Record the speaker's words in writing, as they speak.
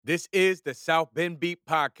This is the South Bend Beat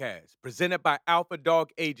Podcast, presented by Alpha Dog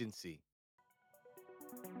Agency.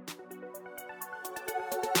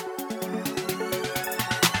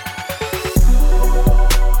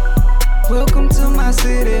 Welcome to my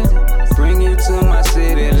city, bring you to my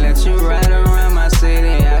city, let you ride around my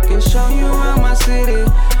city, I can show you around my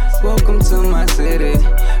city. Welcome to my city,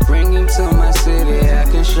 bring you to my city, I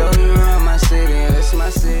can show you around my city, it's my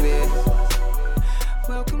city.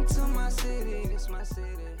 Welcome to my city, it's my city.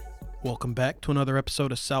 Welcome back to another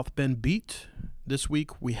episode of South Bend Beat. This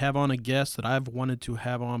week we have on a guest that I've wanted to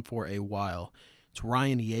have on for a while. It's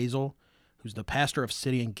Ryan Yeazel, who's the pastor of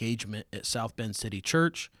city engagement at South Bend City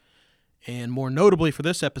Church. And more notably for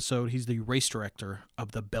this episode, he's the race director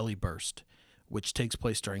of the Belly Burst, which takes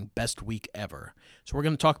place during Best Week Ever. So we're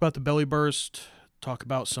going to talk about the Belly Burst, talk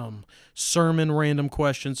about some sermon random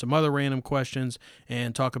questions, some other random questions,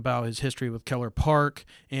 and talk about his history with Keller Park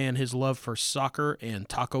and his love for soccer and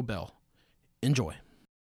Taco Bell. Enjoy.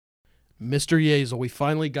 Mr. Yeazel, we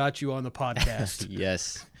finally got you on the podcast.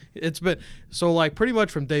 Yes. It's been, so like pretty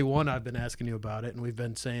much from day one I've been asking you about it, and we've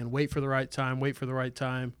been saying wait for the right time, wait for the right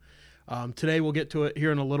time. Today we'll get to it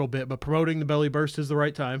here in a little bit, but promoting the Belly Burst is the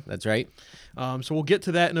right time. That's right. So we'll get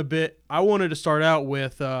to that in a bit. I wanted to start out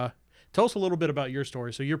with, tell us a little bit about your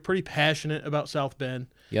story. So you're pretty passionate about South Bend.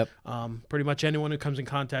 Yep. Pretty much anyone who comes in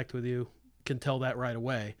contact with you can tell that right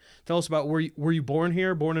away. Tell us about, were you born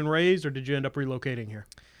here, born and raised, or did you end up relocating here?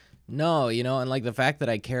 No, and like the fact that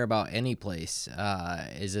I care about any place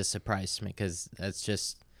is a surprise to me because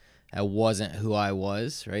that wasn't who I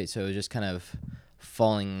was, right? So it was just kind of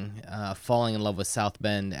falling in love with South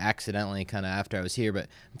Bend accidentally kind of after I was here. But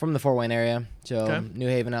I'm from the Fort Wayne area, so Okay. New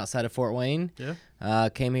Haven outside of Fort Wayne. Yeah.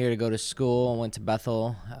 Came here to go to school, went to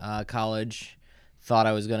Bethel College, thought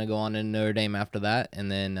I was going to go on to Notre Dame after that,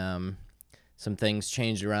 and then some things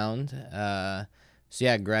changed around. So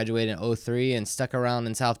yeah, graduated in 2003 and stuck around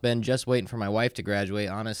in South Bend just waiting for my wife to graduate,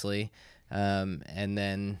 honestly. And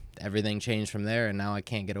then everything changed from there, and now I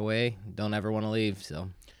can't get away. Don't ever want to leave, so.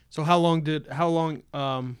 So how long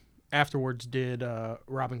afterwards did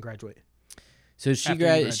Robin graduate? So After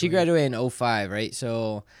you she graduated in 2005, right?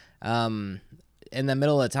 So in the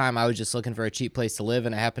middle of the time, I was just looking for a cheap place to live,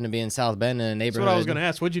 and I happened to be in South Bend in a neighborhood. That's what I was going to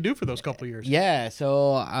ask. What'd you do for those couple of years? Yeah,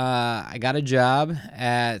 so I got a job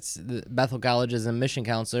at the Bethel College as a mission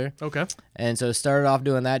counselor. Okay. And so started off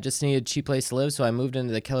doing that, just needed a cheap place to live, so I moved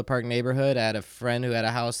into the Keller Park neighborhood. I had a friend who had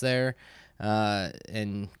a house there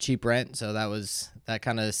and cheap rent, so that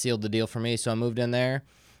kind of sealed the deal for me. So I moved in there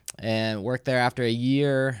and worked there. After a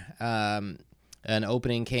year, an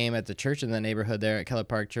opening came at the church in the neighborhood there at Keller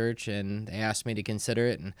Park Church, and they asked me to consider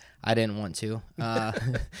it, and I didn't want to.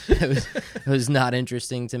 It was not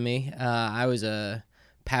interesting to me. I was a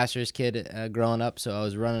pastor's kid growing up, so I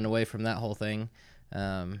was running away from that whole thing.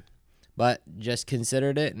 But just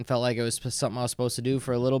considered it and felt like it was something I was supposed to do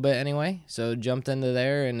for a little bit anyway. So jumped into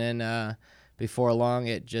there, and then before long,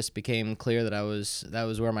 it just became clear that that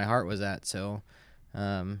was where my heart was at. So.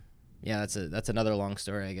 Yeah, that's another long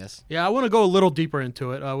story, I guess. Yeah, I want to go a little deeper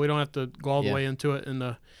into it. We don't have to go all the Yeah. way into it in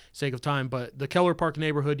the sake of time, but the Keller Park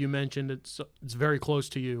neighborhood you mentioned, it's very close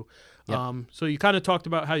to you. Yep. So you kind of talked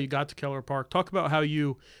about how you got to Keller Park. Talk about how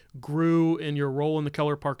you grew in your role in the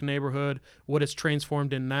Keller Park neighborhood, what it's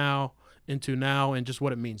transformed into now, and just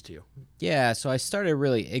what it means to you. Yeah, so I started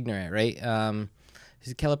really ignorant, right?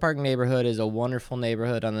 The Keller Park neighborhood is a wonderful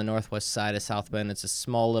neighborhood on the northwest side of South Bend. It's a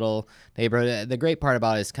small little neighborhood. The great part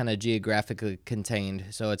about it is kind of geographically contained.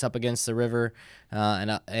 So it's up against the river and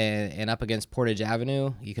up against Portage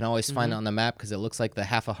Avenue. You can always find it on the map because it looks like the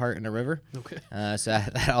half a heart in a river. Okay. So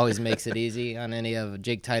that always makes it easy on any of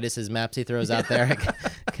Jake Titus's maps he throws out there.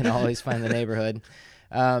 I can always find the neighborhood.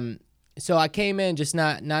 So I came in just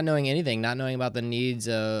not knowing anything, not knowing about the needs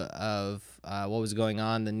of what was going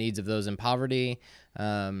on, the needs of those in poverty,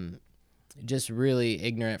 just really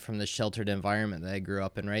ignorant from the sheltered environment that I grew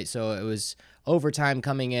up in, right? So it was over time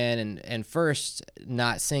coming in and first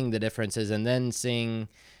not seeing the differences and then seeing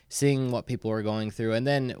what people were going through. And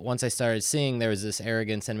then once I started seeing, there was this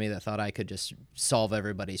arrogance in me that thought I could just solve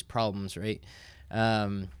everybody's problems, right?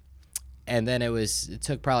 And then it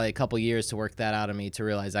took probably a couple years to work that out of me to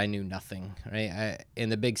realize I knew nothing, right? In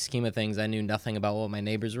the big scheme of things, I knew nothing about what my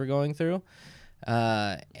neighbors were going through.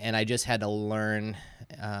 And I just had to learn,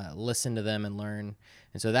 listen to them and learn.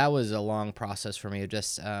 And so that was a long process for me of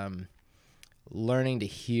just learning to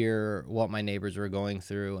hear what my neighbors were going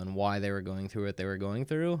through and why they were going through what they were going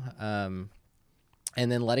through. And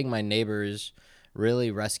then letting my neighbors really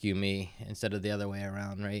rescue me instead of the other way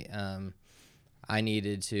around, right? I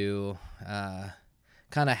needed to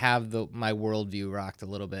kind of have my worldview rocked a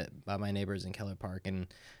little bit by my neighbors in Keller Park. And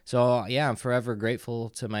so, yeah, I'm forever grateful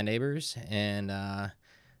to my neighbors, and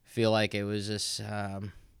feel like it was just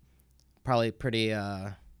probably pretty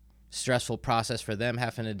stressful process for them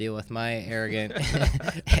having to deal with my arrogant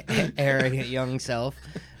young self.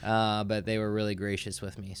 But they were really gracious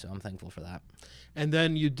with me, so I'm thankful for that. And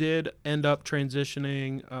then you did end up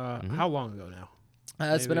transitioning. How long ago now?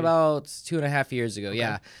 It's been about 2.5 years ago. Okay.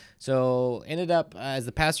 Yeah. So ended up as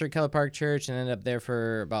the pastor at Keller Park Church, and ended up there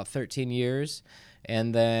for about 13 years.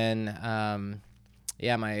 And then,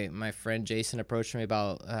 my friend Jason approached me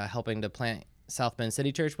about helping to plant South Bend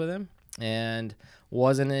City Church with him, and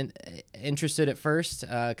wasn't interested at first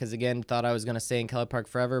because, again, thought I was going to stay in Keller Park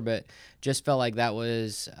forever, but just felt like that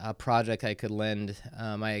was a project I could lend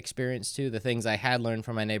my experience to. The things I had learned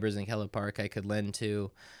from my neighbors in Keller Park, I could lend to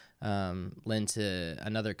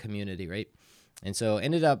another community, right? And so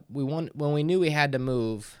ended up, when we knew we had to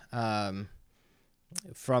move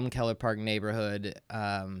from Keller Park neighborhood,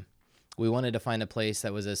 we wanted to find a place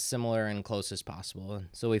that was as similar and close as possible. And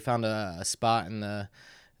so we found a spot in the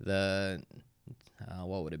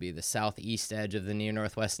what would it be? The southeast edge of the near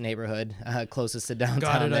northwest neighborhood, closest to downtown.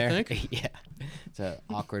 Got it, there. I think. Yeah, it's an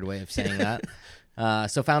awkward way of saying that.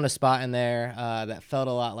 So found a spot in there that felt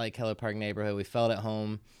a lot like Keller Park neighborhood. We felt at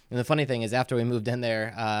home. And the funny thing is, after we moved in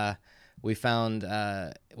there, we found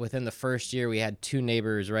within the first year we had 2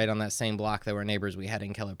 neighbors right on that same block that were neighbors we had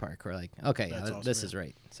in Keller Park. We're like, okay, awesome, this is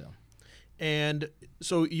right. And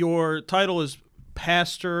so your title is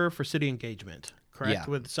Pastor for City Engagement, correct? Yeah.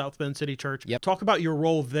 With South Bend City Church. Yep. Talk about your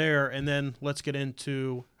role there, and then let's get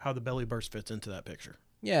into how the Belly Burst fits into that picture.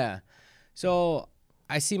 Yeah. So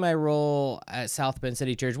I see my role at South Bend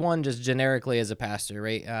City Church, one, just generically as a pastor,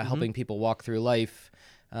 right? Helping people walk through life,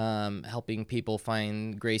 helping people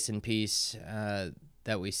find grace and peace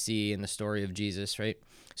that we see in the story of Jesus, right?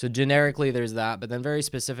 So generically there's that, but then very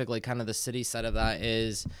specifically kind of the city side of that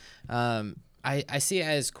is I see it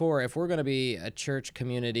as core. If we're going to be a church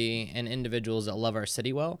community and individuals that love our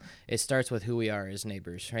city well, it starts with who we are as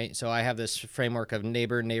neighbors, right? So I have this framework of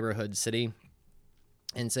neighbor, neighborhood, city,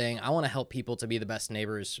 and saying I want to help people to be the best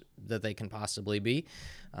neighbors that they can possibly be,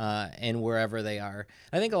 and wherever they are.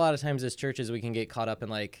 I think a lot of times as churches we can get caught up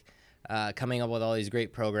in coming up with all these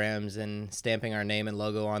great programs and stamping our name and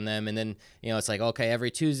logo on them, and then it's like, okay,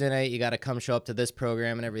 every Tuesday night you got to come show up to this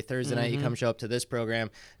program, and every Thursday night you come show up to this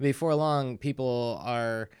program. Before long, people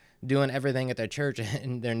are doing everything at their church,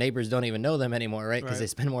 and their neighbors don't even know them anymore, right? Because they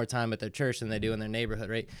spend more time at their church than they do in their neighborhood,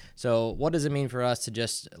 right? So what does it mean for us to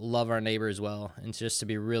just love our neighbors well, and just to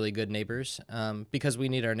be really good neighbors? Because we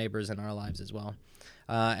need our neighbors in our lives as well.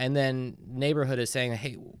 And then neighborhood is saying,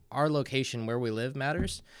 hey, our location where we live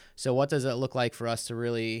matters. So what does it look like for us to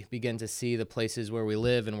really begin to see the places where we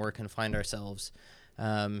live and work and find ourselves?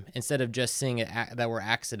 Instead of just seeing it that we're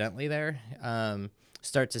accidentally there,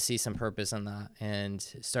 start to see some purpose in that, and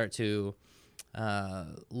start to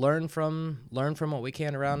learn from what we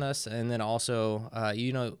can around us. And then also,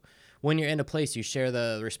 when you're in a place, you share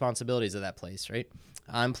the responsibilities of that place, right?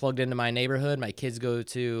 I'm plugged into my neighborhood. My kids go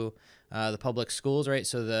to the public schools, right?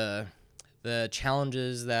 So the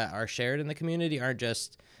challenges that are shared in the community aren't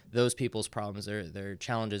just those people's problems. They're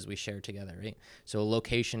challenges we share together, right? So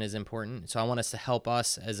location is important. So I want us to help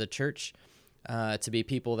us as a church to be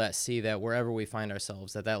people that see that wherever we find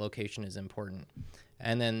ourselves, that location is important.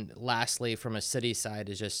 And then lastly, from a city side,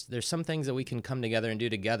 is just there's some things that we can come together and do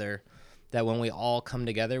together that when we all come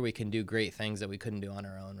together, we can do great things that we couldn't do on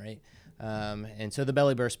our own, right? And so the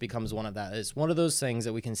Belly Burst becomes one of that. It's one of those things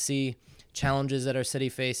that we can see challenges that our city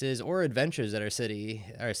faces or adventures that our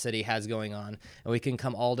city has going on, and we can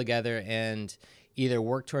come all together and either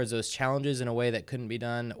work towards those challenges in a way that couldn't be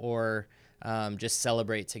done, or just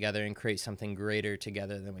celebrate together and create something greater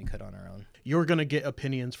together than we could on our own. You're going to get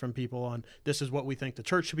opinions from people on this is what we think the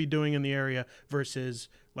church should be doing in the area versus,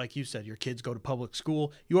 like you said, your kids go to public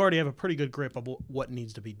school. You already have a pretty good grip of what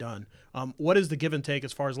needs to be done. What is the give and take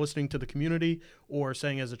as far as listening to the community or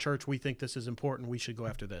saying as a church, we think this is important, we should go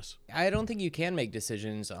after this? I don't think you can make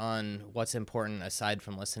decisions on what's important aside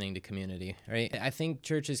from listening to community, right? I think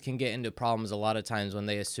churches can get into problems a lot of times when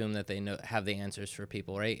they assume that they have the answers for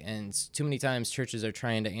people, right? And too many times churches are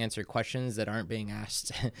trying to answer questions that aren't being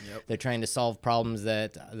asked. Yep. They're trying to solve problems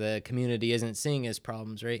that the community isn't seeing as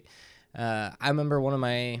problems, right? I remember one of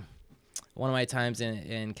my times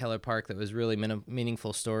in Keller Park that was really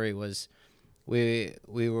meaningful story was we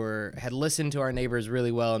had listened to our neighbors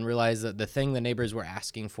really well and realized that the thing the neighbors were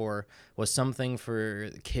asking for was something for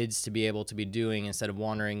kids to be able to be doing instead of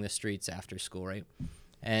wandering the streets after school, right?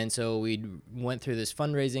 And so we went through this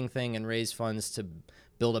fundraising thing and raised funds to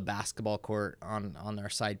build a basketball court on our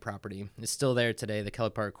side property. It's still there today, the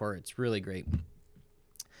Kelly Park court. It's really great. And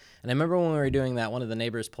I remember when we were doing that, one of the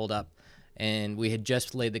neighbors pulled up, and we had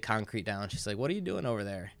just laid the concrete down. She's like, "What are you doing over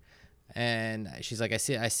there?" And she's like, I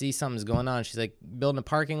see something's going on. She's like, "Building a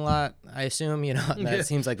parking lot, I assume." That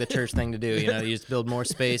seems like the church thing to do. You just build more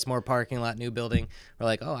space, more parking lot, new building. We're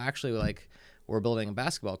like, "Oh, actually, we're building a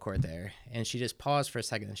basketball court there." And she just paused for a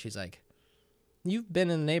second, and she's like, "You've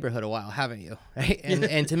been in the neighborhood a while, haven't you?" Right?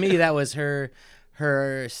 And to me, that was her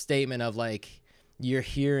statement of like, you're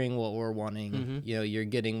hearing what we're wanting, you're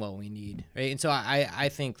getting what we need, right? And so I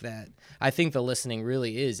think the listening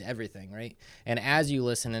really is everything, right? And as you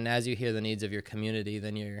listen and as you hear the needs of your community,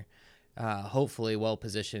 then you're hopefully well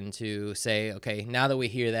positioned to say, okay, now that we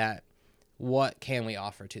hear that, what can we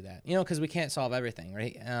offer to that? Because we can't solve everything,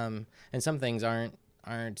 right? And some things aren't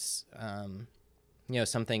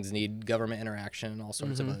some things need government interaction and all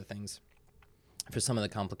sorts of other things for some of the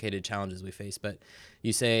complicated challenges we face. But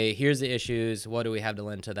you say, here's the issues, what do we have to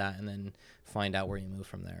lend to that, and then find out where you move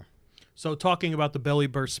from there. So talking about the belly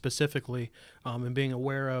burst specifically, and being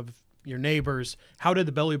aware of your neighbors, how did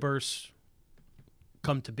the belly burst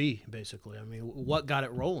come to be, basically? I mean, what got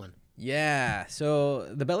it rolling? Yeah,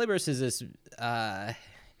 so the belly burst is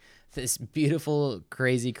this beautiful,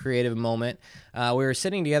 crazy, creative moment. We were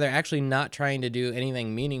sitting together, actually not trying to do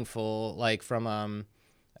anything meaningful, like from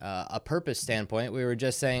a purpose standpoint. We were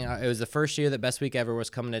just saying it was the first year that Best Week Ever was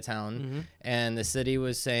coming to town, and the city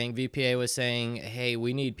was saying, VPA was saying, hey,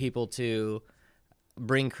 we need people to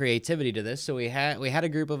bring creativity to this. So we had a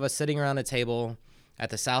group of us sitting around a table at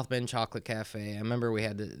the South Bend Chocolate Cafe. I remember we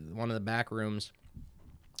had one of the back rooms,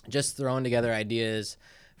 just throwing together ideas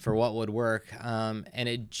for what would work, and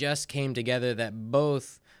it just came together that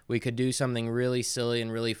both we could do something really silly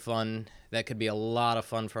and really fun that could be a lot of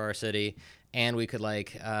fun for our city, and we could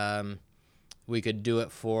we could do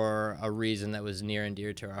it for a reason that was near and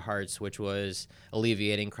dear to our hearts, which was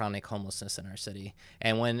alleviating chronic homelessness in our city.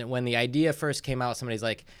 And when the idea first came out, somebody's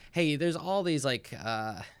like, "Hey, there's all these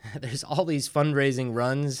there's all these fundraising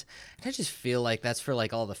runs." And I just feel like that's for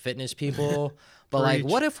like all the fitness people. But like,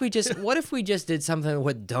 what if we just did something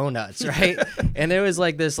with donuts, right? And there was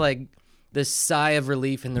like this sigh of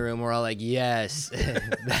relief in the room. We're all like, yes,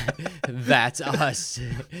 that's us.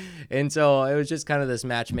 And so it was just kind of this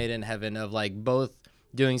match made in heaven of like both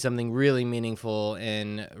doing something really meaningful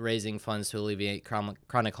in raising funds to alleviate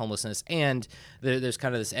chronic homelessness. And there's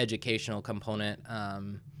kind of this educational component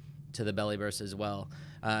to the belly burst as well.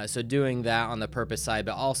 So doing that on the purpose side,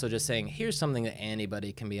 but also just saying, here's something that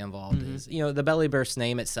anybody can be involved in. The belly burst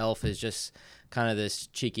name itself is just kind of this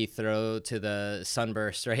cheeky throw to the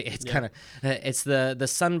sunburst, right? It's kind of, it's the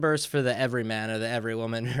sunburst for the everyman or the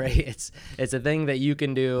everywoman, right? It's a thing that you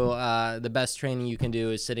can do. The best training you can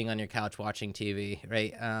do is sitting on your couch watching TV,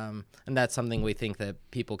 right? And that's something we think that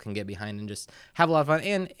people can get behind and just have a lot of fun.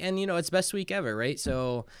 And it's Best Week Ever, right?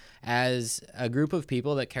 So as a group of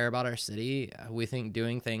people that care about our city, we think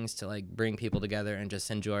doing things to like bring people together and just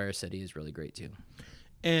enjoy our city is really great too.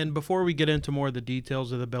 And before we get into more of the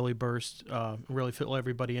details of the belly burst, really fill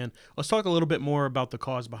everybody in, let's talk a little bit more about the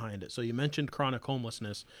cause behind it. So you mentioned chronic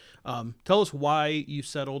homelessness. Tell us why you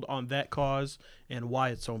settled on that cause and why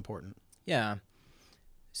it's so important. Yeah.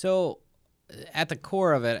 So at the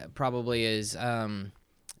core of it probably is, the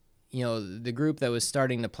group that was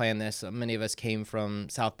starting to plan this, many of us came from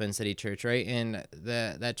South Bend City Church, right? And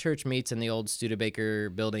that church meets in the old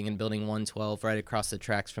Studebaker building in Building 112 right across the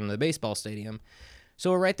tracks from the baseball stadium. So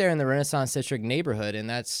we're right there in the Renaissance District neighborhood, and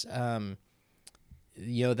that's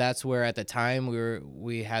that's where at the time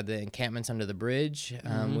we had the encampments under the bridge.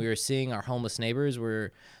 We were seeing our homeless neighbors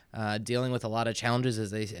were dealing with a lot of challenges as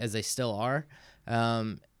they still are,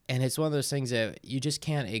 and it's one of those things that you just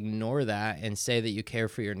can't ignore that and say that you care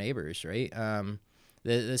for your neighbors, right?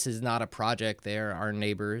 This is not a project; they're our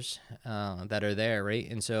neighbors that are there, right?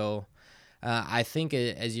 And so. I think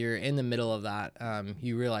as you're in the middle of that,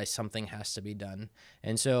 you realize something has to be done.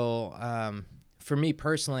 And so for me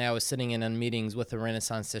personally, I was sitting in meetings with the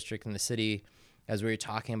Renaissance District in the city as we were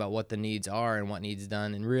talking about what the needs are and what needs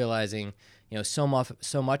done, and realizing, so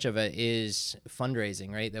much of it is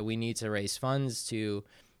fundraising, right? That we need to raise funds to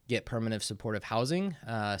get permanent supportive housing,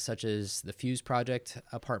 such as the Fuse Project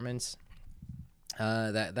apartments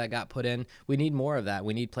that got put in. We need more of that.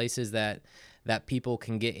 We need places that people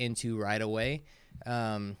can get into right away.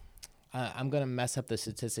 I'm going to mess up the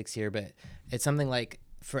statistics here, but it's something like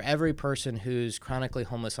for every person who's chronically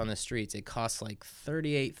homeless on the streets, it costs like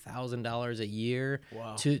 $38,000 a year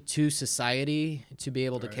to society to be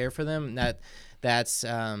able to care for them. That's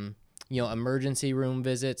emergency room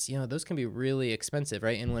visits, those can be really expensive,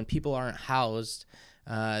 right? And when people aren't housed,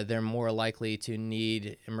 they're more likely to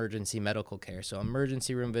need emergency medical care. So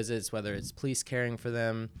emergency room visits, whether it's police caring for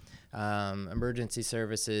them, emergency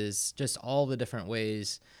services, just all the different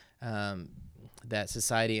ways that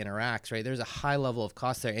society interacts, right? There's a high level of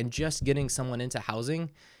cost there. And just getting someone into housing,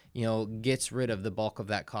 gets rid of the bulk of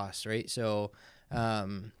that cost, right? So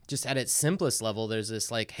just at its simplest level, there's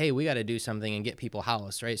this like, hey, we got to do something and get people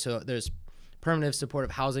housed, right? So there's permanent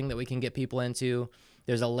supportive housing that we can get people into.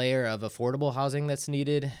 There's a layer of affordable housing that's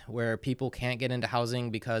needed where people can't get into housing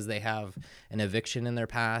because they have an eviction in their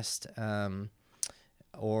past,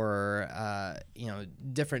 or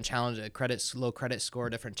different challenges, low credit score,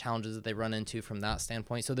 different challenges that they run into from that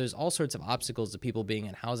standpoint. So there's all sorts of obstacles to people being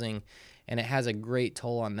in housing, and it has a great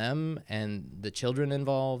toll on them and the children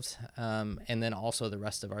involved, and then also the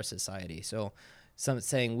rest of our society. So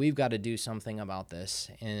saying we've got to do something about this,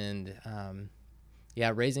 and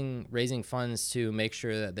raising funds to make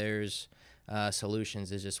sure that there's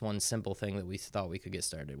solutions is just one simple thing that we thought we could get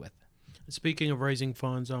started with. Speaking of raising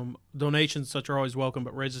funds, donations such are always welcome,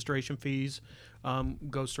 but registration fees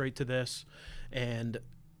go straight to this. And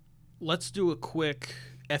let's do a quick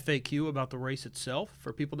FAQ about the race itself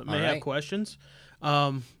for people that may have questions.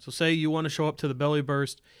 So say you want to show up to the Belly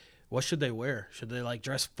Burst, what should they wear? Should they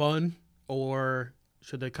dress fun, or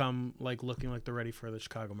should they come looking like they're ready for the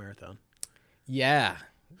Chicago Marathon? Yeah.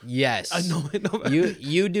 Yes. I know.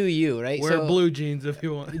 You do you, right? Wear blue jeans if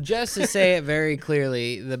you want. Just to say it very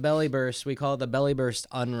clearly, the Belly Burst, we call it the Belly Burst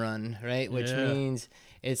Unrun, right? Which means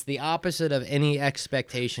it's the opposite of any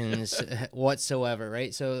expectations whatsoever,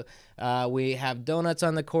 right? So we have donuts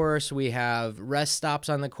on the course. We have rest stops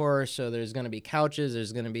on the course. So there's going to be couches.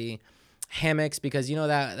 There's going to be hammocks, because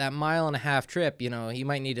that mile and a half trip, you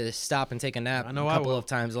might need to stop and take a nap a couple of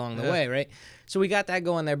times along the way, right? So we got that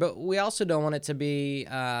going there, but we also don't want it to be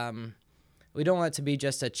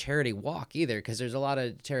just a charity walk either, because there's a lot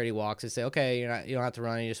of charity walks that say, okay, you don't have to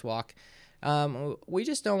run, you just walk. We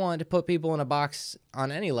just don't want to put people in a box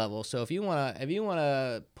on any level. So if you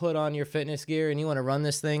wanna put on your fitness gear and you want to run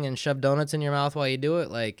this thing and shove donuts in your mouth while you do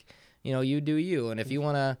it, you do you. And if you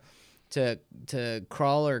want to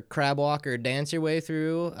crawl or crab walk or dance your way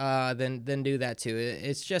through, then do that too.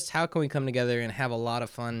 It's just how can we come together and have a lot of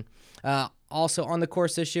fun. Also on the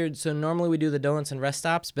course this year, so normally we do the donuts and rest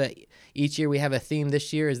stops, but each year we have a theme.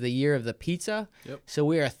 This year is the year of the pizza. Yep. So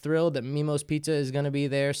we are thrilled that Mimo's Pizza is going to be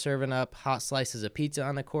there serving up hot slices of pizza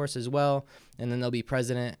on the course as well. And then they'll be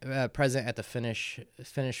present at the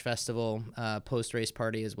finish festival post-race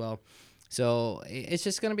party as well. So it's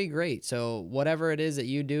just going to be great. So whatever it is that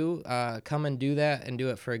you do, come and do that, and do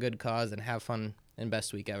it for a good cause, and have fun, and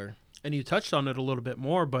best week ever. And you touched on it a little bit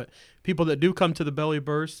more, but people that do come to the Belly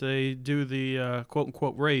Burst, they do the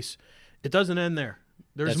quote-unquote race. It doesn't end there.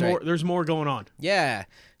 There's more. Right. There's more going on. Yeah.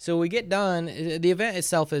 So we get done. The event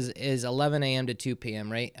itself is 11 a.m. to 2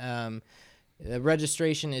 p.m., right? The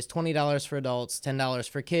registration is $20 for adults, $10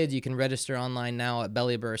 for kids. You can register online now at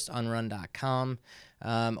bellyburstunrun.com.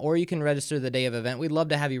 Or you can register the day of event. We'd love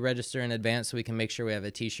to have you register in advance so we can make sure we have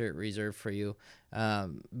a T-shirt reserved for you.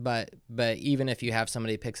 But even if you have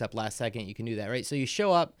somebody that picks up last second, you can do that, right? So you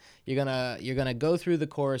show up, you're gonna go through the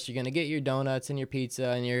course, you're gonna get your donuts and your pizza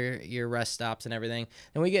and your rest stops and everything.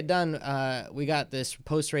 Then we get done. We got this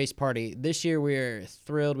post-race party. This year we're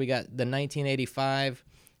thrilled. We got the 1985,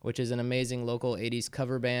 which is an amazing local 80s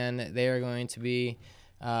cover band. They are going to be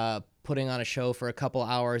putting on a show for a couple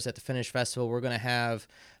hours at the Finish Festival. We're going to have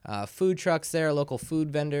food trucks there, local food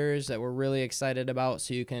vendors that we're really excited about.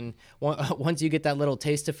 So you can, once you get that little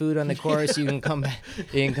taste of food on the course, you can come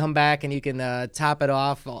back and you can top it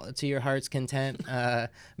off to your heart's content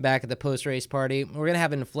back at the post-race party. We're going to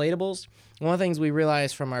have inflatables. One of the things we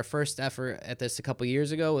realized from our first effort at this a couple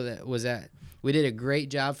years ago was that we did a great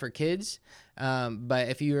job for kids. But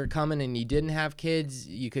if you were coming and you didn't have kids,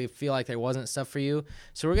 you could feel like there wasn't stuff for you.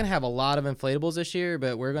 So we're going to have a lot of inflatables this year,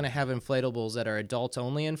 but we're going to have inflatables that are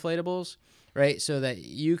adults-only inflatables, right? So that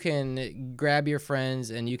you can grab your friends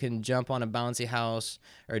and you can jump on a bouncy house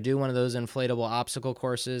or do one of those inflatable obstacle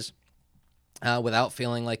courses without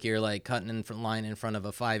feeling like you're cutting in line in front of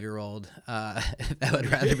a 5-year-old that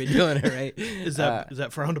would rather be doing it, right? Is that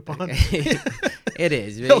frowned upon? It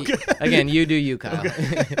is. Okay. Again, you do you, Kyle.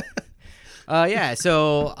 Okay.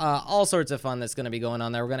 So all sorts of fun that's going to be going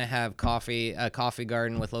on there. We're going to have a coffee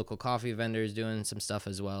garden with local coffee vendors doing some stuff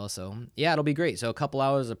as well. So yeah, it'll be great. So a couple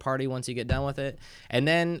hours of party once you get done with it. And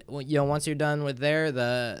then, once you're done with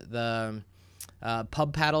the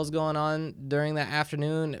pub paddles going on during that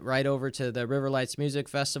afternoon, right over to the River Lights Music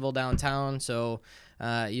Festival downtown. So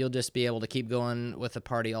you'll just be able to keep going with the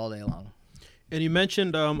party all day long. And you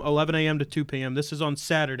mentioned 11 a.m. to 2 p.m. This is on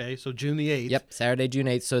Saturday, so June the 8th. Yep, Saturday, June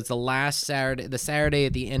 8th. So it's the last Saturday, the Saturday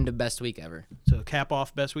at the end of Best Week Ever. So cap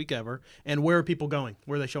off Best Week Ever. And where are people going?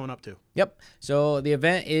 Where are they showing up to? Yep. So the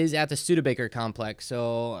event is at the Studebaker Complex.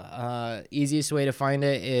 So easiest way to find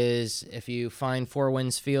it is if you find Four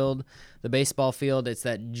Winds Field, the baseball field. It's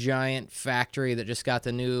that giant factory that just got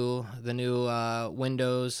the new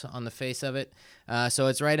windows on the face of it. So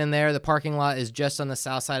it's right in there. The parking lot is just on the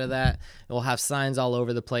south side of that. It will have signs all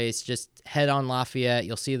over the place. Just head on Lafayette.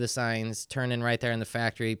 You'll see the signs. Turn in right there in the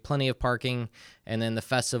factory. Plenty of parking. And then the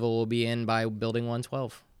festival will be in by Building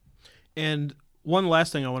 112. And one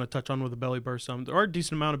last thing I want to touch on with the Belly Burst. There are a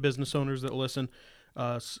decent amount of business owners that listen.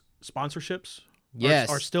 Sponsorships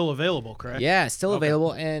are still available, correct? Yeah, still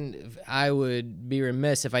available. And I would be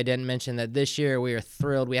remiss if I didn't mention that this year we are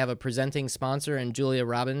thrilled. We have a presenting sponsor in Julia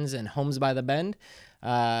Robbins and Homes by the Bend.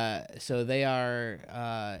 So they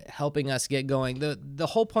are helping us get going. The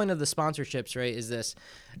whole point of the sponsorships, right, is this.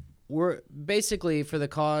 We're basically for the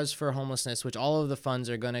cause for homelessness, which all of the funds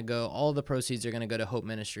are going to go, all the proceeds are going to go to Hope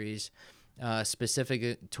Ministries,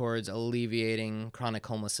 specific towards alleviating chronic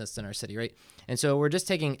homelessness in our city, right? And so we're just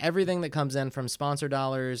taking everything that comes in from sponsor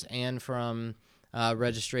dollars and from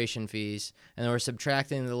registration fees, and we're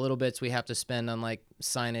subtracting the little bits we have to spend on like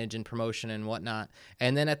signage and promotion and whatnot.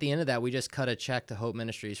 And then at the end of that, we just cut a check to Hope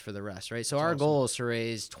Ministries for the rest, right? So our goal is to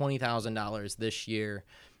raise $20,000 this year.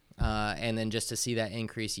 And then just to see that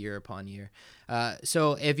increase year upon year.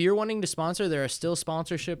 So if you're wanting to sponsor, there are still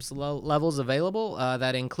sponsorships levels available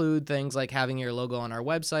that include things like having your logo on our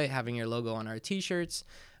website, having your logo on our T-shirts,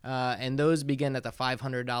 and those begin at the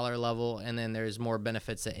 $500 level, and then there's more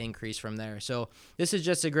benefits that increase from there. So this is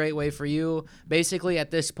just a great way for you. Basically,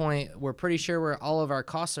 at this point, we're pretty sure where all of our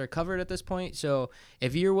costs are covered at this point. So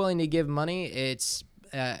if you're willing to give money, it's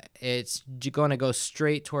going to go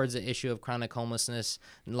straight towards the issue of chronic homelessness.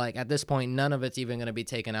 Like at this point, none of it's even going to be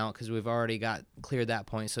taken out because we've already cleared that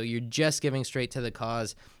point. So you're just giving straight to the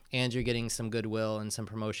cause, and you're getting some goodwill and some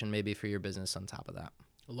promotion maybe for your business on top of that.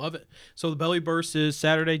 I love it. So the Belly Burst is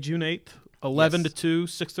Saturday, June 8th, 11 to 2,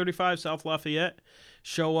 635 South Lafayette.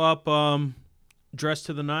 Show up dressed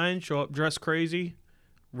to the nines, show up dressed crazy,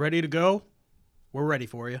 ready to go. We're ready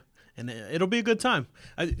for you. And it'll be a good time.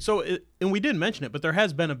 And we didn't mention it, but there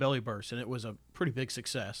has been a Belly Burst, and it was a pretty big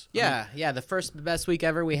success. Yeah. The first Best Week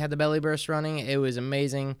Ever, we had the Belly Burst running. It was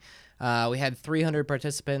amazing. We had 300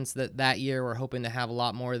 participants that year. We're hoping to have a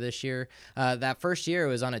lot more this year. That first year, it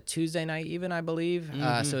was on a Tuesday night even, I believe.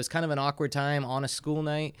 So it's kind of an awkward time on a school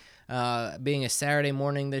night. Being a Saturday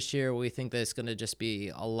morning this year, we think that it's going to just be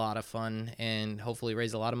a lot of fun and hopefully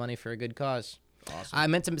raise a lot of money for a good cause. Awesome. I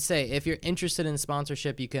meant to say, if you're interested in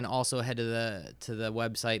sponsorship, you can also head to the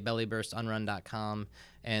website, bellyburstunrun.com,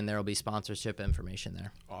 and there will be sponsorship information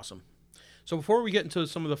there. Awesome. So before we get into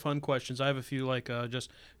some of the fun questions, I have a few just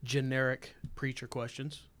generic preacher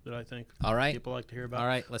questions that I think people like to hear about. All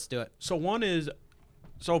right, let's do it. So one is,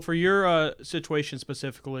 for your situation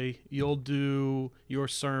specifically, you'll do your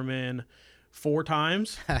sermon 4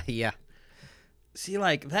 times? Yeah. See,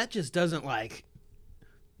 that just doesn't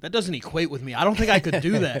that doesn't equate with me. I don't think I could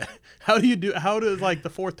do that. How does the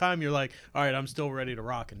 4th time you're like, all right, I'm still ready to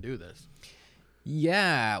rock and do this?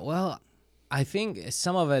 Yeah, well, I think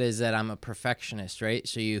some of it is that I'm a perfectionist, right?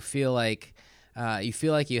 So you feel like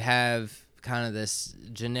you have kind of this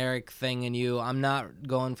generic thing in you. I'm not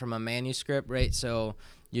going from a manuscript, right? So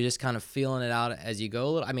you're just kind of feeling it out as you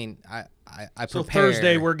go. I mean, I so prepare.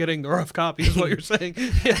 Thursday we're getting the rough copy is what you're saying.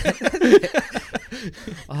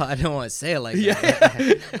 Well, I don't want to say it like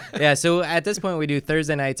that. Yeah, so at this point we do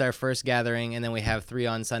Thursday nights, our first gathering, and then we have 3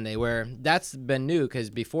 on Sunday, where that's been new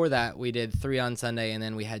because before that we did 3 on Sunday, and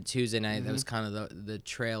then we had Tuesday night. Mm-hmm. That was kind of the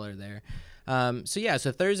trailer there.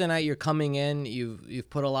 So Thursday night you're coming in, you've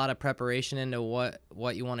put a lot of preparation into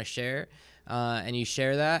what you want to share. And you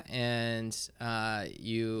share that, and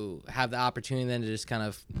you have the opportunity then to just kind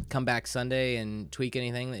of come back Sunday and tweak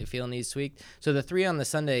anything that you feel needs tweaked. So the 3 on the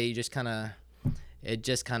Sunday, it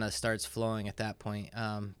just kind of starts flowing at that point.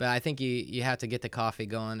 But I think you have to get the coffee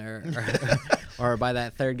going, or by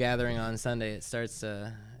that 3rd gathering on Sunday, it starts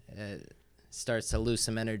to lose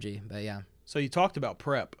some energy. But yeah. So you talked about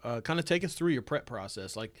prep. Kind of take us through your prep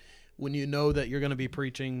process. Like when you know that you're going to be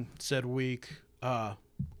preaching said week.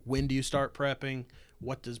 When do you start prepping?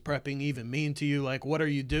 What does prepping even mean to you? Like, what are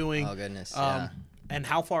you doing? Oh, goodness, yeah. And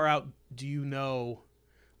how far out do you know,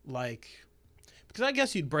 because I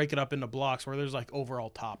guess you'd break it up into blocks where there's, overall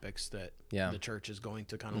topics that the church is going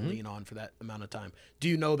to kind of lean on for that amount of time. Do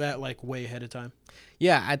you know that, way ahead of time?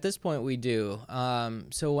 Yeah, at this point we do.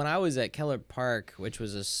 So when I was at Keller Park, which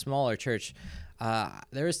was a smaller church,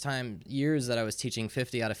 There was years that I was teaching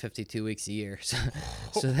 50 out of 52 weeks a year. So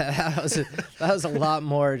that was a lot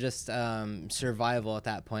more just survival at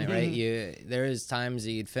that point, right? There is times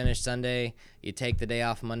that you'd finish Sunday, you take the day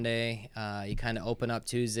off Monday, you kind of open up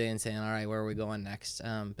Tuesday and saying, all right, where are we going next?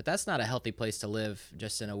 But that's not a healthy place to live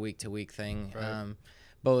just in a week-to-week thing. Right.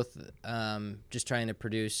 Both just trying to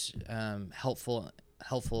produce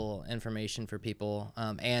helpful information for people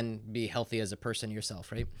and be healthy as a person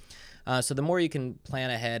yourself, right? So the more you can plan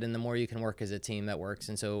ahead and the more you can work as a team, that works.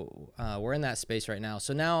 And so we're in that space right now.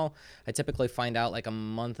 So now I typically find out like a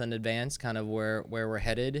month in advance kind of where we're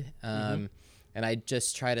headed. And I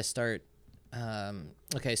just try to start,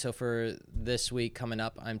 okay, so for this week coming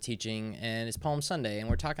up, I'm teaching and it's Palm Sunday and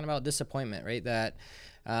we're talking about disappointment, right? That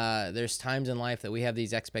there's times in life that we have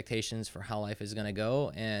these expectations for how life is going to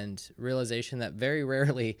go and realization that very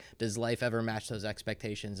rarely does life ever match those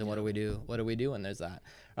expectations. And what do we do? What do we do when there's that?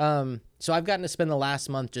 So I've gotten to spend the last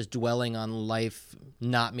month just dwelling on life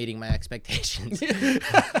not meeting my expectations,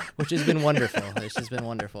 which has been wonderful. It's just been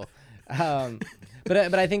wonderful. But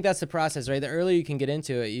I think that's the process, right? The earlier you can get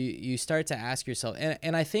into it, you start to ask yourself,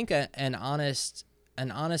 and I think an honest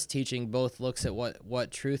teaching both looks at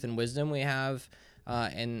what truth and wisdom we have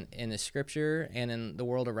in the scripture and in the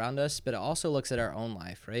world around us, but it also looks at our own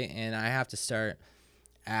life, right? And I have to start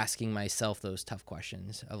asking myself those tough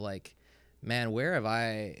questions of like, man,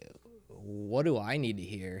 what do I need to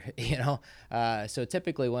hear? So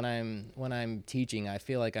typically when I'm teaching, I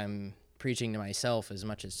feel like I'm preaching to myself as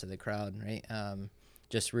much as to the crowd, right?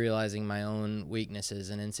 Just realizing my own weaknesses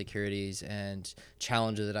and insecurities and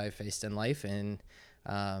challenges that I've faced in life and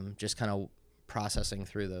just kind of processing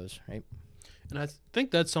through those, right? And I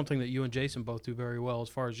think that's something that you and Jason both do very well as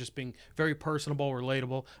far as just being very personable,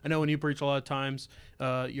 relatable. I know when you preach a lot of times,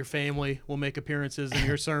 your family will make appearances in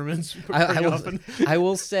your sermons pretty often. I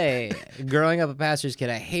will say, growing up a pastor's kid,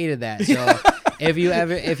 I hated that. So if you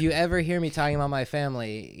ever hear me talking about my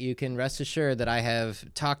family, you can rest assured that I have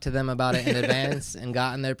talked to them about it in advance and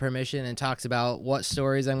gotten their permission and talked about what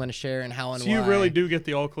stories I'm going to share and how and why. So you really do get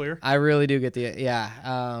the all clear? I really do get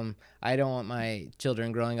I don't want my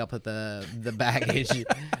children growing up with the baggage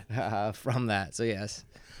from that. So yes.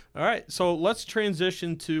 All right. So let's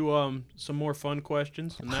transition to some more fun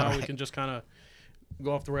questions. And now we can just kind of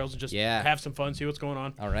go off the rails and just have some fun, see what's going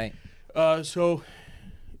on. All right. So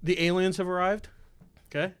the aliens have arrived.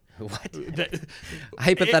 Okay. What?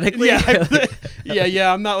 Hypothetically?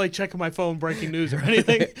 Yeah. I'm not like checking my phone, breaking news or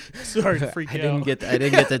anything. Sorry to freak you out. I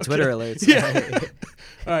didn't get the Twitter alerts.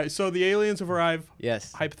 All right. So the aliens have arrived.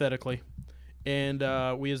 Yes. Hypothetically. And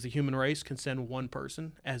we as the human race can send one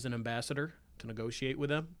person as an ambassador to negotiate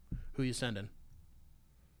with them. Who are you sending?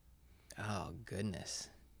 Oh, goodness.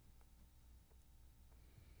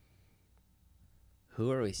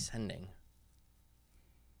 Who are we sending?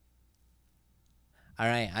 All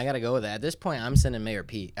right, I got to go with that. At this point, I'm sending Mayor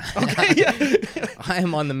Pete. Okay, yeah.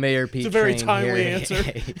 I'm on the Mayor Pete train. It's a very timely here.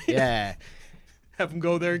 answer. Yeah. Have them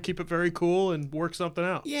go there and keep it very cool and work something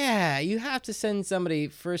out. Yeah, you have to send somebody,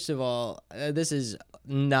 first of all, this is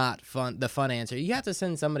not the fun answer. You have to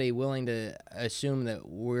send somebody willing to assume that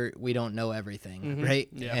we don't know everything, right?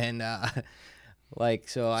 Yeah. And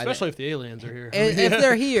especially if the aliens are here. If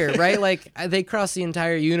they're here, right? Like they cross the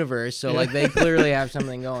entire universe, so like they clearly have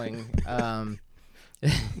something going.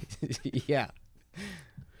 Yeah.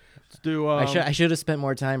 Let's do. I should have spent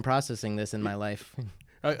more time processing this in my life.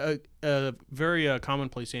 A very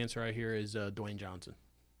commonplace answer I hear is Dwayne Johnson.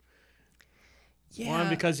 Yeah. One,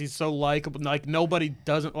 because he's so likable. Like nobody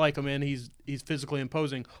doesn't like him, and he's physically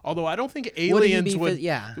imposing. Although I don't think aliens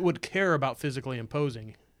would care about physically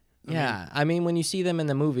imposing. I mean, when you see them in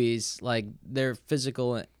the movies, like their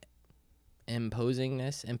physical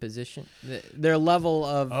imposition, their level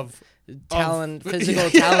of talent, physical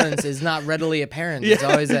talents is not readily apparent. It's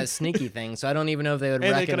always that sneaky thing. So I don't even know if they would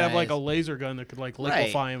recognize. And they could have like a laser gun that could like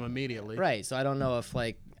liquefy him immediately. Right. So I don't know if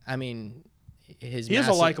he is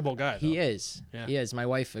a likable guy, though. He is. Yeah. He is. My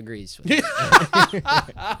wife agrees. and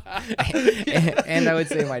I would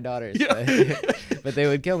say my daughters. But they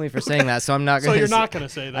would kill me for saying that, so I'm not going to. So you're not going to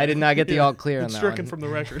say that. I did not get the all clear on that stricken one. from the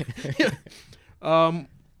record.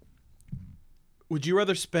 Would you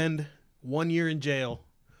rather spend 1 year in jail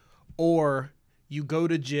or you go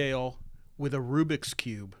to jail with a Rubik's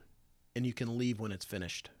Cube and you can leave when it's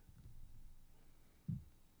finished?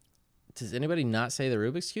 Does anybody not say the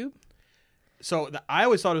Rubik's Cube? So I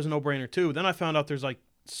always thought it was a no-brainer too. Then I found out there's like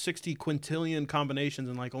 60 quintillion combinations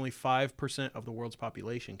and like only 5% of the world's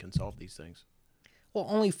population can solve these things. Well,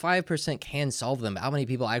 only 5% can solve them. How many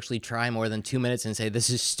people actually try more than 2 minutes and say, this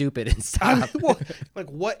is stupid and stop? Like,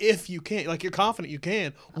 what if you can't? Like, you're confident you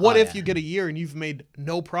can. What if you get a year and you've made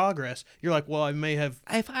no progress? You're like, well, I may have.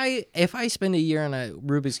 If I spend a year on a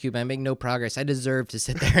Rubik's Cube and I make no progress, I deserve to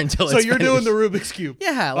sit there until So it's you're finished. doing the Rubik's Cube.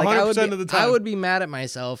 Yeah, like 100% of the time. I would be mad at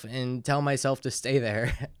myself and tell myself to stay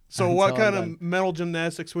there. So what until I'm kind done. of mental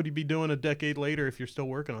gymnastics would you be doing a decade later if you're still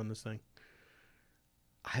working on this thing?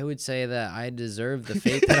 I would say that I deserve the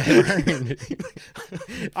fate that I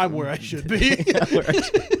earned. I'm where I should be.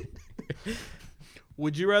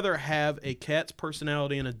 Would you rather have a cat's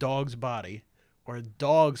personality in a dog's body or a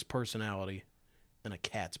dog's personality in a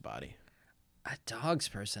cat's body? A dog's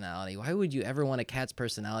personality. Why would you ever want a cat's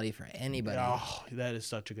personality for anybody? Oh, that is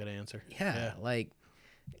such a good answer. Yeah, like.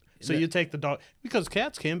 So you take the dog because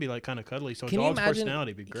cats can be like kind of cuddly. So a dog's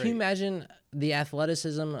personality would be great. Can you imagine the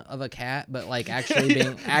athleticism of a cat, but like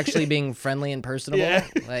actually being friendly and personable? Yeah.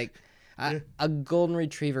 Like a golden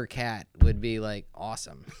retriever cat would be like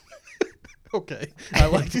awesome. Okay, I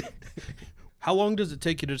like it. How long does it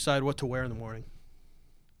take you to decide what to wear in the morning?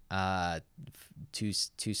 2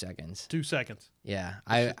 seconds. 2 seconds. Yeah,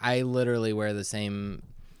 I literally wear the same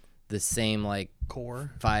like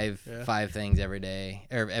Core. five things every day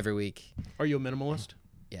or every week. Are you a minimalist?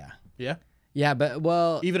 Yeah. Yeah. Yeah, but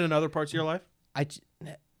well, Even in other parts of your life?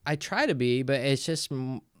 I try to be, but it's just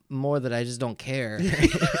more that I just don't care.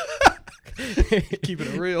 Keeping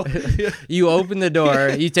it real. You open the door,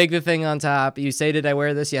 you take the thing on top, you say, "Did I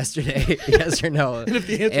wear this yesterday?" Yes or no. And if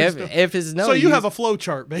the answer is no. if it's no, So you have a flow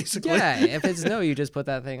chart, basically. yeah. If it's no, you just put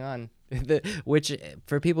that thing on. Which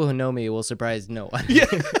for people who know me will surprise no one. Yeah.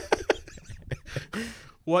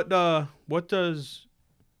 What does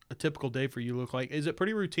a typical day for you look like? Is it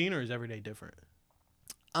pretty routine or is every day different?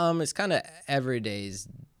 It's kind of every day's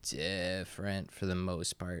different for the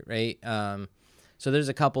most part, right? So there's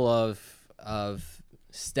a couple of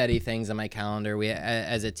steady things on my calendar. We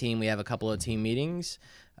as a team, we have a couple of team meetings.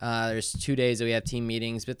 There's 2 days that we have team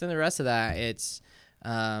meetings, but then the rest of that, it's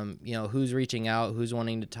who's reaching out, who's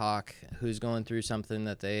wanting to talk, who's going through something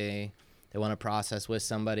that they want to process with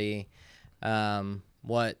somebody.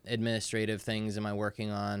 What administrative things am I working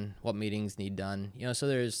on? What meetings need done? So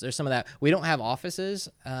there's some of that. We don't have offices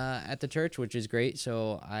at the church, which is great.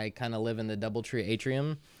 So I kind of live in the DoubleTree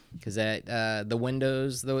atrium because the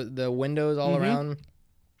windows all around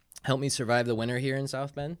help me survive the winter here in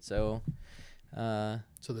South Bend. So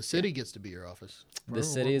So the city gets to be your office. the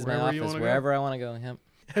city is my office wherever I want to go. Yep.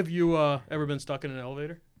 Have you ever been stuck in an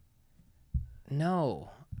elevator? No,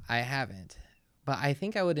 I haven't. But I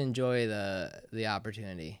think I would enjoy the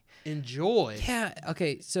opportunity. Enjoy? Yeah.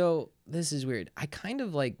 Okay. So this is weird. I kind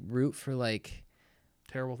of like root for like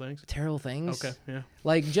Terrible things? terrible things. Okay, yeah.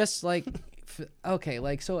 Like just like, okay.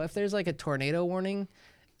 Like so, if there's like a tornado warning,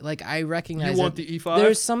 like I recognize You want that the E5?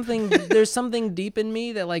 there's something deep in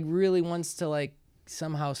me that like really wants to like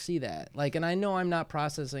somehow see that. Like, and I know I'm not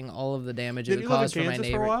processing all of the damage Did it you would live in cause for my Kansas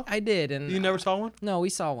neighbor. for a while? I did, and You never saw one? No, we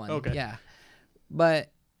saw one. Okay. Yeah.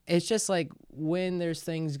 But it's just like when there's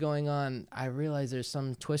things going on, I realize there's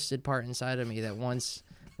some twisted part inside of me that wants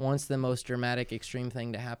the most dramatic, extreme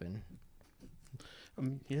thing to happen.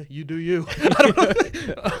 Yeah, you do you. I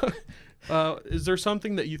don't know. Is there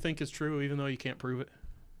something that you think is true even though you can't prove it?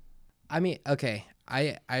 I mean, okay.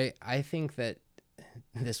 I think that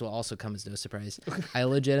this will also come as no surprise. I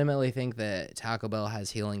legitimately think that Taco Bell has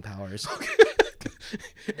healing powers.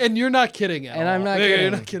 And you're not kidding at And all. I'm not Yeah, kidding.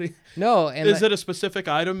 You're not kidding. No, and Is it a specific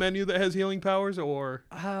item menu that has healing powers or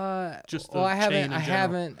just the well, I chain in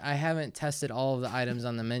general? I haven't tested all of the items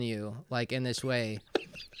on the menu like in this way.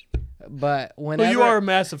 But whenever Well, you are a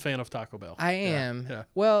massive fan of Taco Bell. I am. yeah.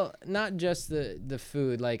 Well, not just the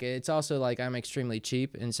food. Like it's also like I'm extremely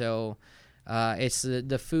cheap, and so it's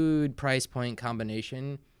the food price point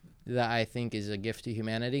combination that I think is a gift to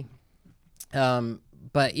humanity.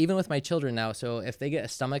 But even with my children now, so if they get a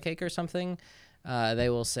stomachache or something, they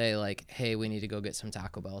will say like, "Hey, we need to go get some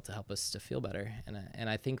Taco Bell to help us to feel better," and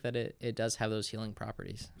I think that it does have those healing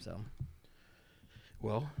properties. So.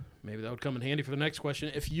 Well, maybe that would come in handy for the next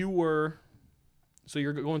question. If you were, so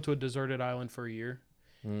you're going to a deserted island for a year.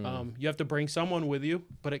 You have to bring someone with you,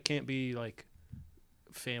 but it can't be like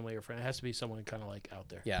family or friend. It has to be someone kind of like out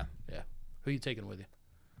there. Yeah. Yeah. Who are you taking with you?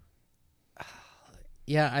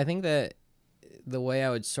 Yeah, I think that the way I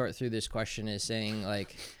would sort through this question is saying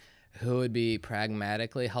like, who would be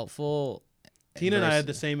pragmatically helpful. Tina and I had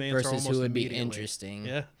the same answer versus almost who would be immediately. interesting.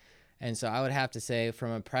 Yeah. And so I would have to say, from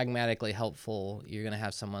a pragmatically helpful, you're gonna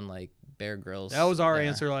have someone like Bear Grylls. That was our there.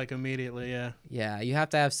 answer like immediately, yeah. Yeah, you have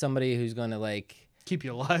to have somebody who's gonna like Keep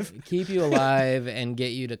you alive. keep you alive and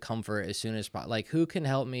get you to comfort as soon as possible. Like, who can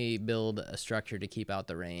help me build a structure to keep out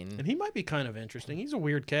the rain? And he might be kind of interesting. He's a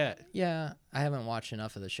weird cat. Yeah, I haven't watched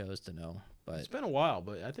enough of the shows to know. But It's been a while,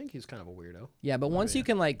 but I think he's kind of a weirdo. yeah, but once you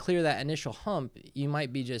can like clear that initial hump, you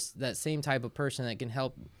might be just that same type of person that can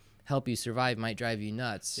help you survive might drive you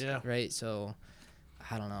nuts. Yeah. Right? So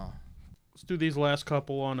I don't know. Let's do these last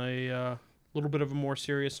couple on a little bit of a more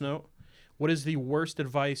serious note. What is the worst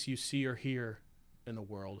advice you see or hear in the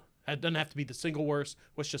world? It doesn't have to be the single worst.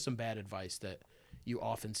 What's just some bad advice that you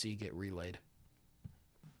often see get relayed?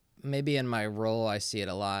 Maybe in my role, I see it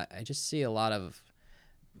a lot. I just see a lot of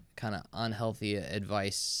kind of unhealthy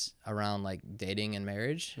advice around like dating and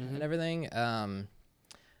marriage and everything. And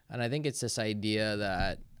I think it's this idea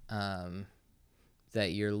that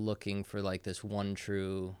that you're looking for like this one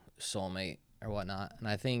true soulmate or whatnot. And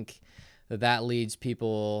I think that leads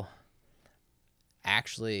people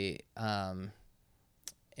actually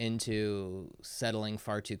into settling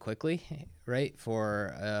far too quickly, right?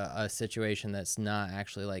 For a situation that's not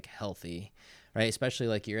actually like healthy, right? Especially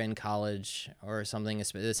like you're in college or something.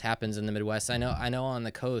 This happens in the Midwest. I know on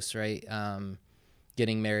the coast, right?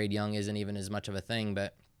 Getting married young isn't even as much of a thing,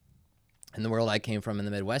 but in the world I came from in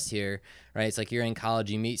the Midwest here, right? It's like you're in college,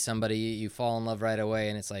 you meet somebody, you fall in love right away,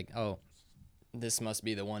 and it's like, oh, this must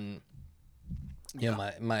be the one, you know,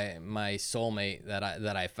 my soulmate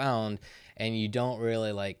that I found, and you don't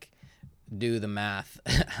really like do the math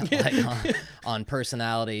like on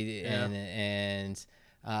personality and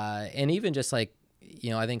even just like,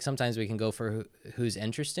 you know, I think sometimes we can go for who's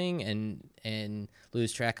interesting and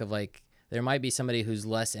lose track of like there might be somebody who's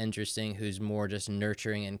less interesting, who's more just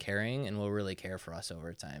nurturing and caring and will really care for us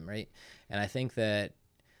over time, right? And I think that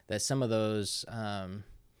some of those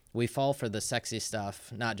we fall for the sexy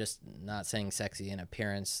stuff, not saying sexy in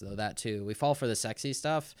appearance, though that too. We fall for the sexy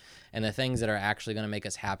stuff and the things that are actually going to make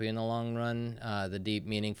us happy in the long run, the deep,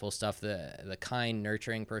 meaningful stuff, the kind,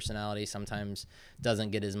 nurturing personality sometimes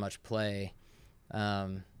doesn't get as much play.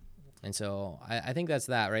 And so I think that's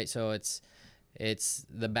that, right? So it's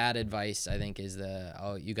the bad advice, I think, is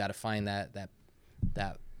you got to find that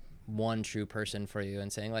one true person for you,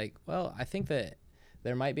 and saying like, well, I think that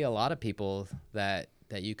there might be a lot of people that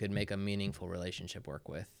you could make a meaningful relationship work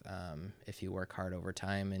with if you work hard over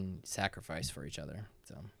time and sacrifice for each other.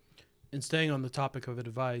 So, And staying on the topic of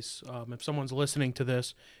advice, if someone's listening to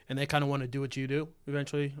this and they kind of want to do what you do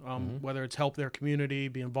eventually, whether it's help their community,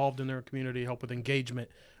 be involved in their community, help with engagement,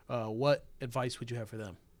 what advice would you have for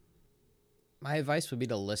them? my advice would be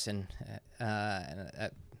to listen. And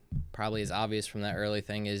that probably is obvious from that early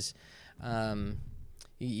thing is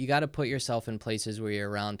you got to put yourself in places where you're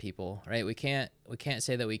around people, right? We can't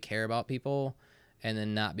say that we care about people and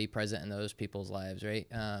then not be present in those people's lives, right?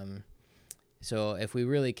 So if we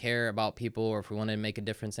really care about people, or if we want to make a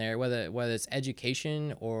difference there, whether it's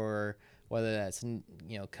education or whether that's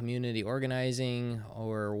community organizing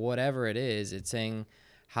or whatever it is, it's saying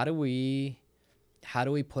how do we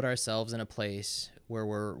put ourselves in a place where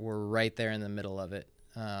we're right there in the middle of it,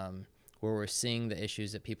 where we're seeing the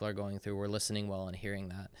issues that people are going through, we're listening well and hearing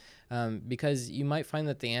that, because you might find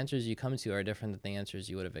that the answers you come to are different than the answers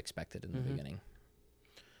you would have expected in the beginning.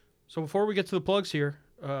 So before we get to the plugs here,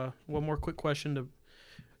 one more quick question to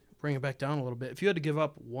bring it back down a little bit. If you had to give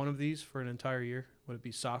up one of these for an entire year, would it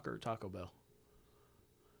be soccer or Taco Bell?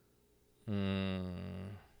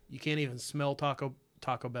 You can't even smell Taco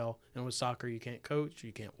Bell, and with soccer you can't coach,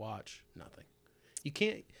 you can't watch, nothing. You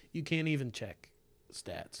can't even check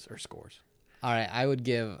stats or scores. All right, I would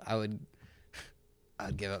give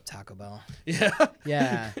up Taco Bell. Yeah.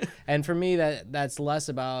 Yeah. And for me, that's less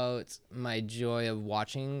about my joy of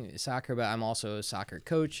watching soccer, but I'm also a soccer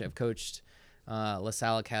coach. I've coached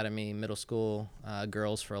LaSalle Academy middle school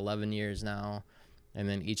girls for 11 years now, and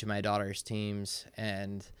then each of my daughter's teams.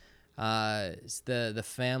 And the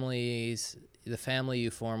family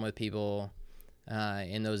you form with people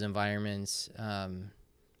in those environments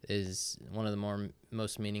is one of the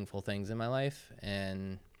most meaningful things in my life.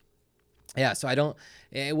 And yeah, so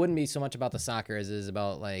it wouldn't be so much about the soccer as it is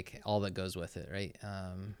about like all that goes with it, right?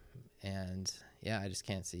 And yeah, I just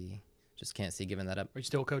can't see giving that up. Are you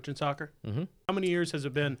still coaching soccer? Mm-hmm. How many years has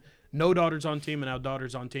it been no daughters on team and now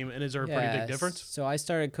daughters on team? And is there a pretty big difference? So I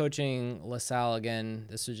started coaching LaSalle again.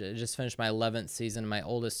 I just finished my 11th season. My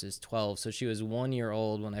oldest is 12. So she was 1 year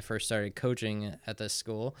old when I first started coaching at this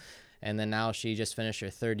school. And then now she just finished her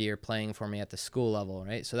third year playing for me at the school level,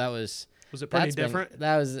 right? So that was it pretty different?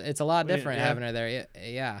 It's a lot different Yeah. having her there.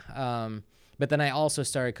 Yeah. But then I also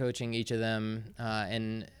started coaching each of them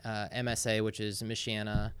in MSA, which is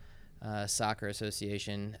Michiana Soccer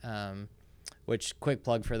Association, which quick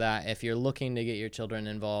plug for that. If you're looking to get your children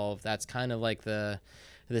involved, that's kind of like the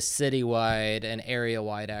citywide and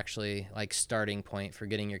area-wide actually like starting point for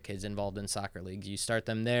getting your kids involved in soccer leagues. You start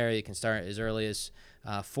them there. You can start as early as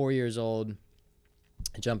 4 years old,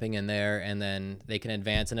 jumping in there, and then they can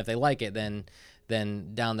advance. And if they like it, then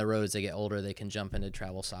down the road as they get older, they can jump into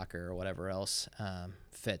travel soccer or whatever else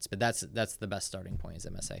fits. But that's the best starting point is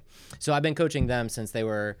MSA. So I've been coaching them since they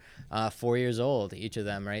were 4 years old, each of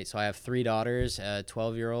them, right? So I have 3 daughters, a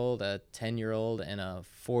 12-year-old, a 10-year-old, and a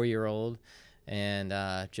 4-year-old, and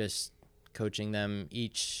just coaching them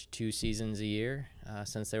each 2 seasons a year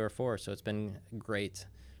since they were 4. So it's been great.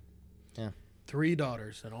 Yeah. 3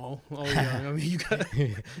 daughters and all young. I mean,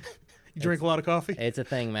 you drink a lot of coffee? It's a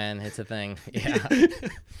thing, man. It's a thing. Yeah.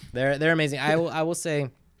 They're amazing. I will say,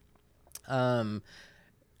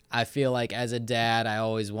 I feel like as a dad, I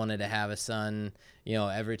always wanted to have a son. You know,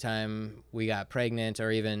 every time we got pregnant,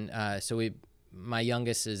 or even my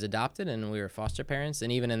youngest is adopted, and we were foster parents.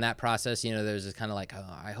 And even in that process, you know, there's this kind of like,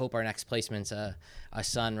 oh, I hope our next placement's a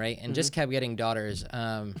son, right? And just kept getting daughters,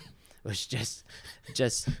 which just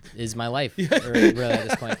is my life, really at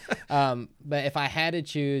this point. But if I had to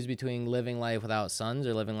choose between living life without sons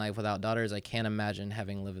or living life without daughters, I can't imagine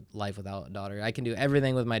having lived life without a daughter. I can do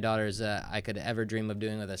everything with my daughters that I could ever dream of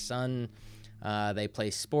doing with a son. They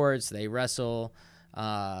play sports, they wrestle,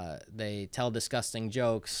 they tell disgusting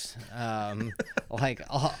jokes, like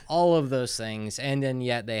all of those things. And then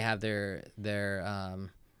yet they have their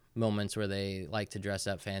moments where they like to dress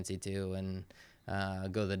up fancy too, and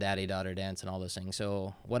go to the daddy-daughter dance and all those things.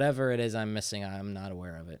 So whatever it is I'm missing, I'm not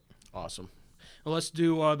aware of it. Awesome. Well, let's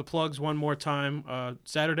do the plugs one more time.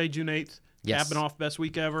 Saturday, June 8th, Yes. capping off best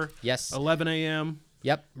week ever. Yes. 11 a.m.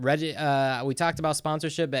 Yep. We talked about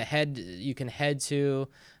sponsorship, but you can head to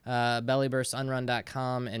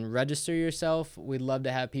bellyburstunrun.com and register yourself. We'd love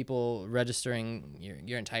to have people registering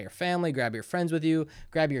your entire family. Grab your friends with you.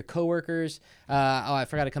 Grab your coworkers. I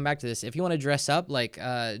forgot to come back to this. If you want to dress up, like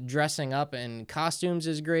dressing up in costumes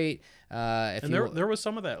is great. There was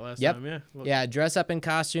some of that last time, yeah. Yeah, dress up in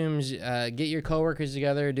costumes. Get your coworkers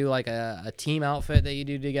together. Do like a team outfit that you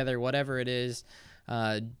do together, whatever it is.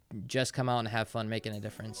 Just come out and have fun making a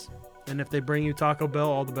difference. And if they bring you Taco Bell,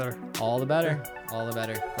 all the better. All the better. All the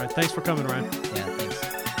better. All right, thanks for coming, Ryan. Yeah, thanks.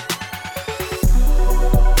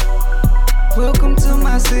 Welcome to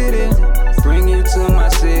my city. Bring you to my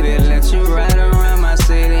city. Let you ride around my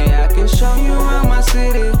city. I can show you around my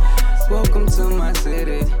city. Welcome to my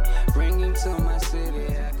city. Bring you to my city.